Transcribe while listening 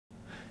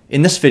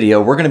In this video,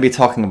 we're going to be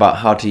talking about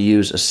how to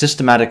use a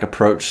systematic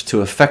approach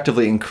to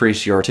effectively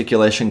increase your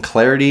articulation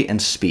clarity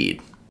and speed.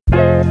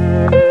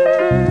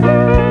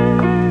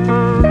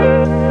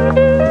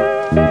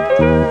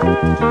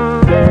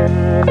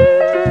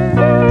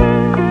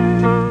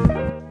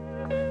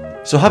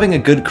 So having a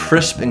good,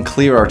 crisp, and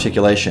clear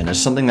articulation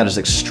is something that is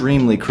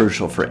extremely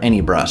crucial for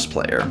any brass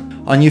player.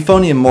 On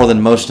euphonium more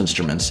than most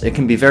instruments, it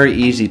can be very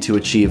easy to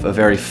achieve a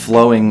very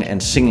flowing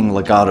and singing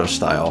legato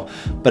style,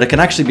 but it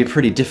can actually be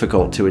pretty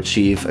difficult to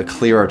achieve a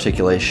clear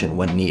articulation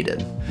when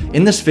needed.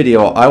 In this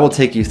video, I will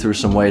take you through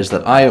some ways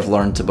that I have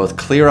learned to both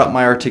clear up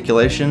my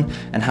articulation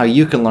and how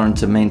you can learn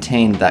to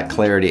maintain that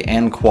clarity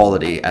and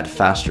quality at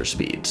faster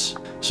speeds.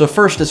 So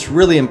first, it's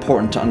really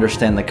important to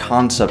understand the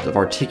concept of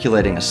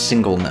articulating a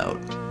single note.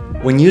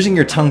 When using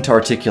your tongue to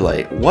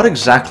articulate, what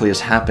exactly is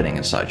happening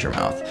inside your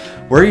mouth?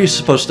 Where are you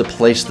supposed to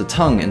place the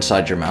tongue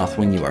inside your mouth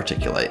when you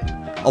articulate?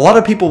 A lot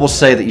of people will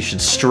say that you should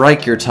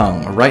strike your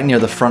tongue right near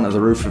the front of the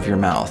roof of your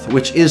mouth,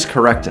 which is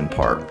correct in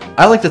part.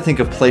 I like to think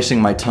of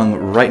placing my tongue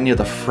right near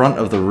the front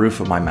of the roof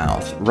of my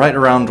mouth, right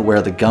around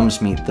where the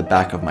gums meet the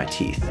back of my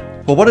teeth.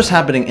 Well, what is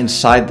happening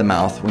inside the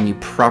mouth when you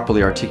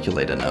properly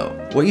articulate a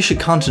note? What you should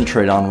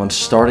concentrate on when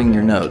starting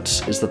your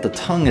notes is that the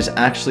tongue is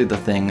actually the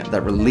thing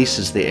that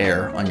releases the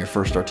air on your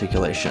first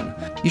articulation.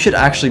 You should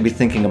actually be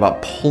thinking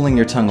about pulling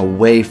your tongue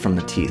away from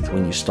the teeth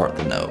when you start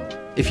the note.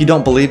 If you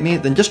don't believe me,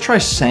 then just try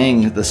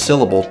saying the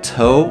syllable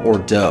toe or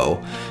do,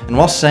 and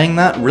while saying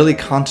that, really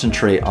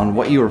concentrate on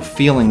what you are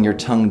feeling your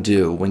tongue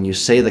do when you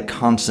say the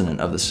consonant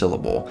of the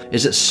syllable.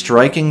 Is it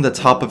striking the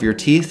top of your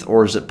teeth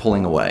or is it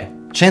pulling away?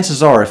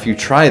 Chances are, if you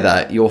try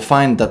that, you'll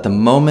find that the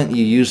moment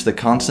you use the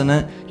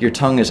consonant, your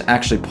tongue is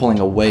actually pulling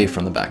away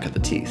from the back of the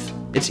teeth.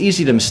 It's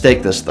easy to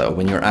mistake this though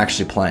when you're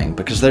actually playing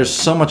because there's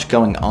so much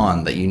going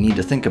on that you need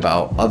to think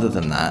about other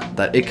than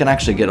that it can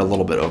actually get a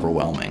little bit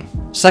overwhelming.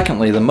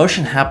 Secondly, the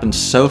motion happens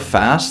so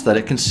fast that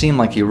it can seem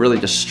like you're really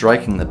just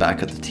striking the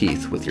back of the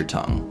teeth with your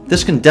tongue.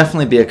 This can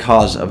definitely be a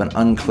cause of an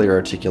unclear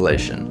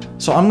articulation.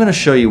 So I'm going to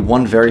show you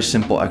one very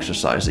simple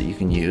exercise that you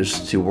can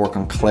use to work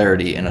on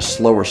clarity in a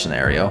slower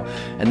scenario,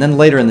 and then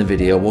later in the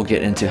video we'll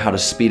get into how to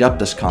speed up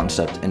this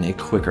concept in a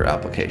quicker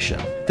application.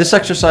 This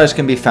exercise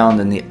can be found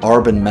in the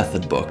Arbin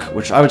Method book,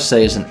 which I would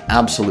say is an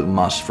absolute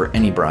must for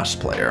any brass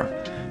player.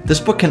 This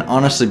book can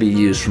honestly be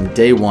used from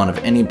day one of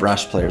any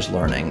brass player's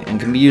learning and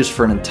can be used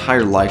for an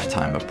entire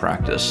lifetime of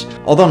practice,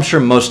 although I'm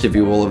sure most of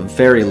you will at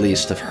very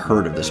least have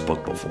heard of this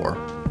book before.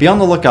 Be on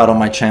the lookout on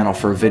my channel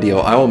for a video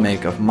I will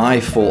make of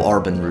my full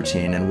Arbin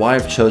routine and why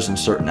I've chosen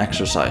certain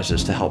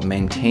exercises to help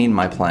maintain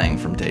my playing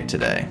from day to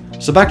day.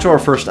 So back to our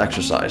first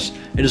exercise.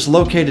 It is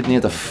located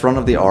near the front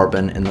of the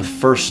Arbin in the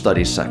first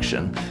study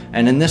section,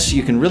 and in this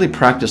you can really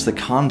practice the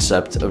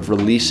concept of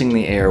releasing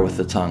the air with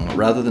the tongue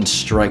rather than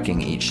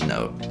striking each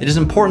note. It is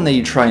important that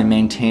you try and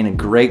maintain a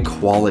great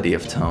quality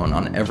of tone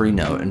on every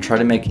note and try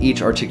to make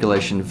each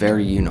articulation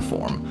very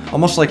uniform,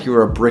 almost like you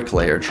were a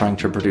bricklayer trying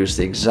to produce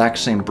the exact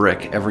same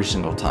brick every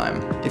single time.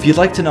 If you'd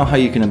like to know how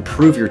you can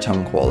improve your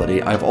tongue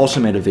quality, I've also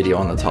made a video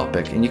on the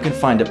topic and you can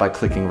find it by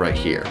clicking right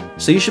here.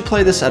 So you should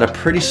play this at a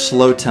pretty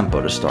slow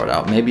tempo to start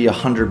out, maybe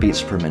 100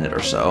 beats per minute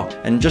or so,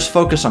 and just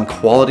focus on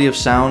quality of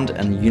sound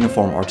and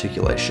uniform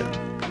articulation.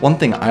 One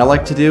thing I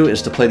like to do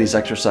is to play these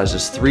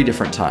exercises 3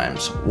 different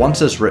times,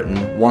 once as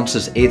written, once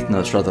as 1/8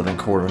 notes rather than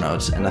quarter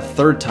notes, and a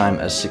 3rd time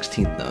as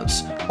 16th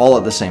notes, all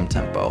at the same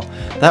tempo.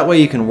 That way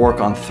you can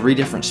work on 3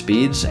 different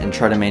speeds and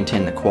try to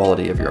maintain the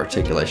quality of your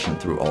articulation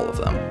through all of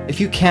them. If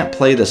you can't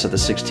play this at the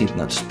 16th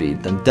note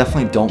speed, then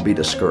definitely don't be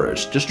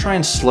discouraged. Just try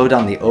and slow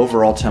down the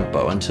overall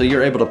tempo until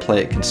you're able to play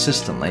it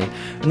consistently,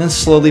 and then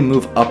slowly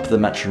move up the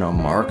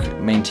metronome mark,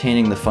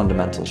 maintaining the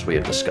fundamentals we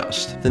have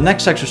discussed. The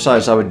next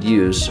exercise I would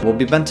use will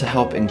be meant to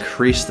help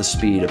increase the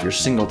speed of your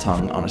single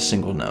tongue on a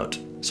single note.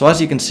 So as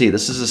you can see,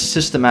 this is a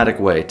systematic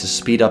way to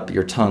speed up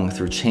your tongue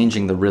through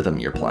changing the rhythm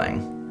you're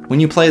playing. When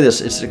you play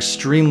this, it's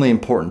extremely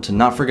important to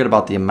not forget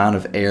about the amount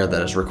of air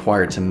that is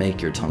required to make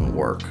your tongue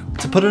work.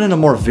 To put it in a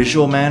more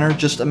visual manner,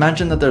 just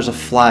imagine that there's a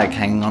flag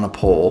hanging on a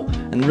pole,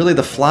 and really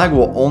the flag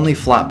will only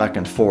flap back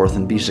and forth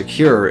and be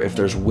secure if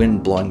there's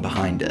wind blowing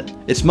behind it.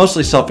 It's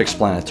mostly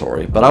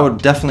self-explanatory, but I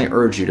would definitely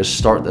urge you to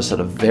start this at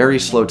a very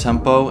slow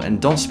tempo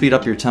and don't speed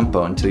up your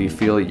tempo until you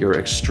feel you're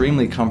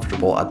extremely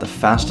comfortable at the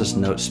fastest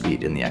note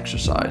speed in the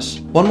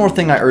exercise. One more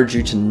thing I urge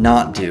you to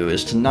not do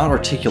is to not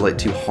articulate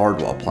too hard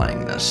while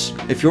playing this.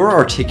 If you're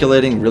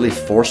articulating really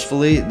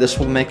forcefully, this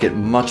will make it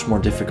much more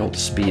difficult to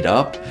speed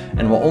up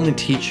and will only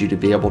teach you to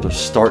be able to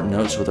start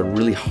notes with a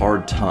really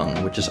hard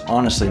tongue, which is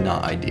honestly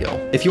not ideal.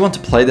 If you want to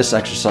play this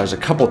exercise a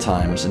couple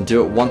times and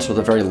do it once with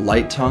a very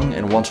light tongue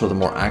and once with a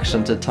more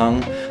accented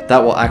tongue,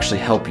 that will actually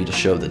help you to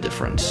show the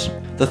difference.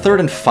 The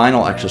third and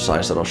final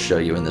exercise that I'll show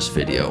you in this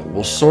video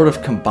will sort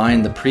of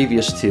combine the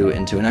previous 2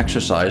 into an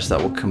exercise that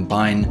will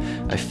combine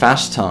a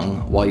fast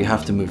tongue while you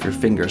have to move your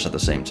fingers at the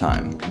same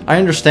time. I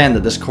understand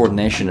that this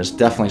coordination is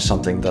definitely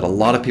something that a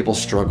lot of people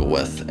struggle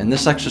with, and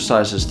this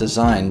exercise is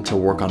designed to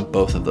work on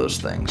both of those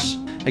things.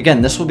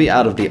 Again, this will be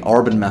out of the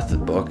Arbin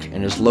Method book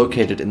and is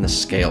located in the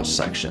Scales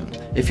section.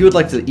 If you would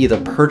like to either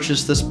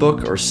purchase this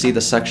book or see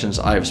the sections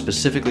I have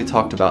specifically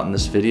talked about in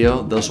this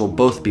video, those will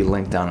both be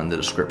linked down in the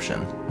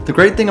description. The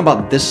great thing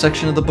about this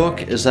section of the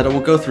book is that it will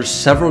go through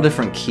several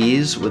different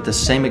keys with the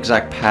same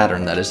exact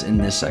pattern that is in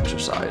this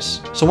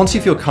exercise. So once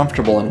you feel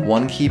comfortable in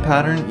one key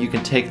pattern, you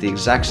can take the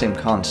exact same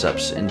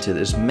concepts into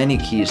as many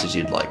keys as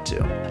you'd like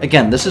to.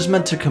 Again, this is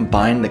meant to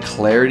combine the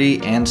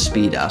clarity and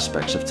speed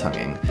aspects of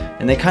tonguing,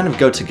 and they kind of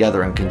go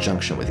together in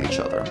conjunction with each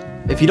other.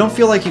 If you don't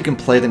feel like you can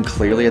play them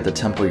clearly at the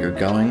tempo you're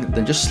going,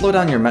 then just slow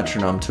down your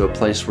metronome to a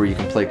place where you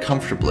can play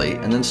comfortably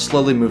and then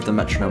slowly move the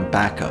metronome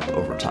back up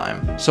over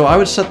time. So I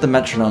would set the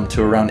metronome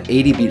to around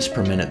 80 beats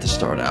per minute to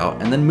start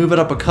out, and then move it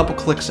up a couple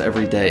clicks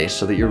every day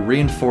so that you're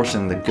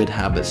reinforcing the good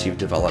habits you've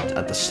developed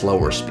at the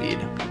slower speed.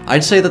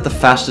 I'd say that the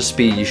fastest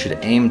speed you should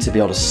aim to be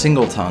able to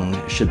single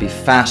tongue should be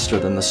faster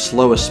than the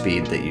slowest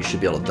speed that you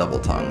should be able to double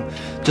tongue,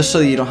 just so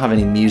that you don't have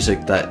any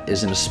music that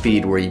is in a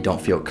speed where you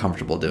don't feel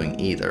comfortable doing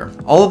either.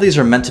 All of these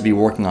are meant to be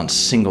working on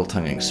single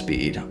tonguing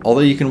speed, although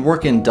you can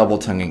work in double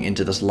tonguing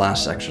into this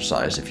last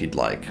exercise if you'd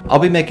like. I'll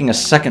be making a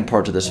second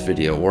part to this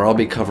video where I'll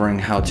be covering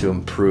how to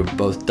improve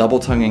both double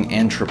tonguing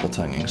and triple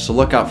tonguing, so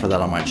look out for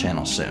that on my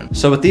channel soon.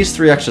 So with these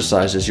three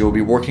exercises, you will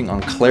be working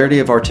on clarity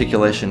of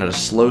articulation at a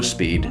slow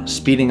speed,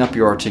 speeding up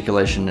your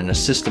articulation in a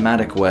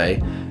systematic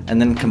way, and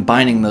then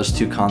combining those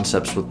two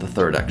concepts with the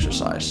third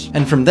exercise.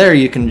 And from there,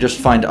 you can just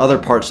find other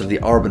parts of the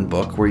Arbin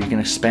book where you can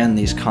expand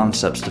these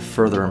concepts to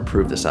further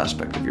improve this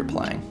aspect of your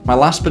playing. My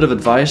last bit of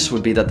advice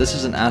would be that this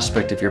is an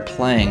aspect of your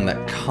playing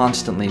that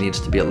constantly needs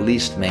to be at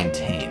least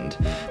maintained.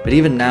 But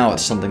even now,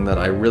 it's something that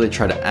I really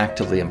try to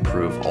actively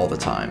improve all the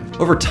time.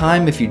 Over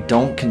time, if you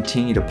don't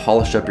continue to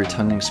polish up your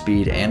tonguing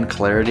speed and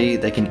clarity,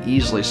 they can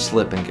easily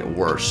slip and get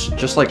worse,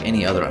 just like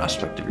any other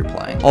aspect of your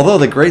playing. Although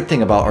the great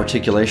thing about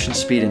articulation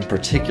speed in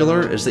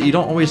particular is that you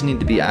don't always need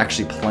to be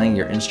actually playing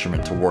your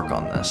instrument to work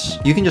on this.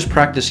 You can just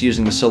practice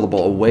using the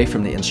syllable away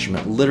from the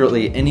instrument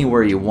literally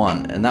anywhere you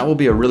want, and that will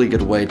be a really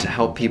good way to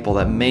help people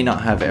that may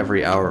not have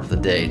every hour of the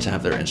day to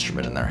have their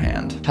instrument in their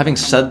hand. Having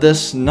said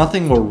this,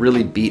 nothing will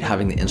really beat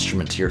having the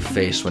instrument to your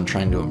face when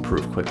trying to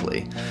improve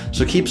quickly.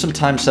 So keep some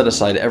time set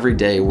aside every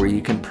day where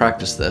you can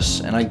practice this,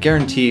 and I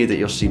guarantee you that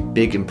you'll see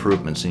big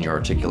improvements in your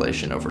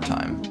articulation over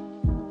time.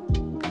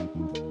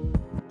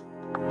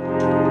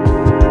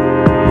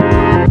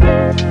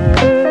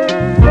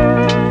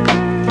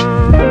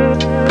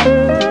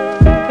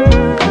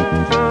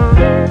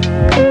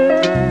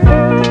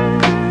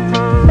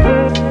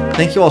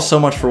 Thank you all so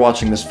much for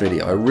watching this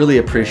video. I really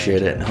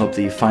appreciate it and hope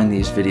that you find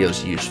these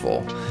videos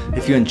useful.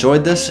 If you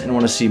enjoyed this and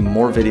want to see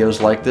more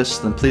videos like this,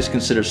 then please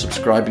consider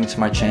subscribing to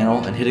my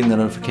channel and hitting the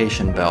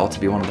notification bell to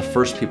be one of the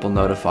first people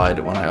notified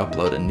when I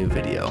upload a new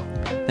video.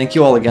 Thank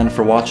you all again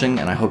for watching,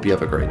 and I hope you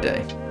have a great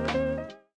day.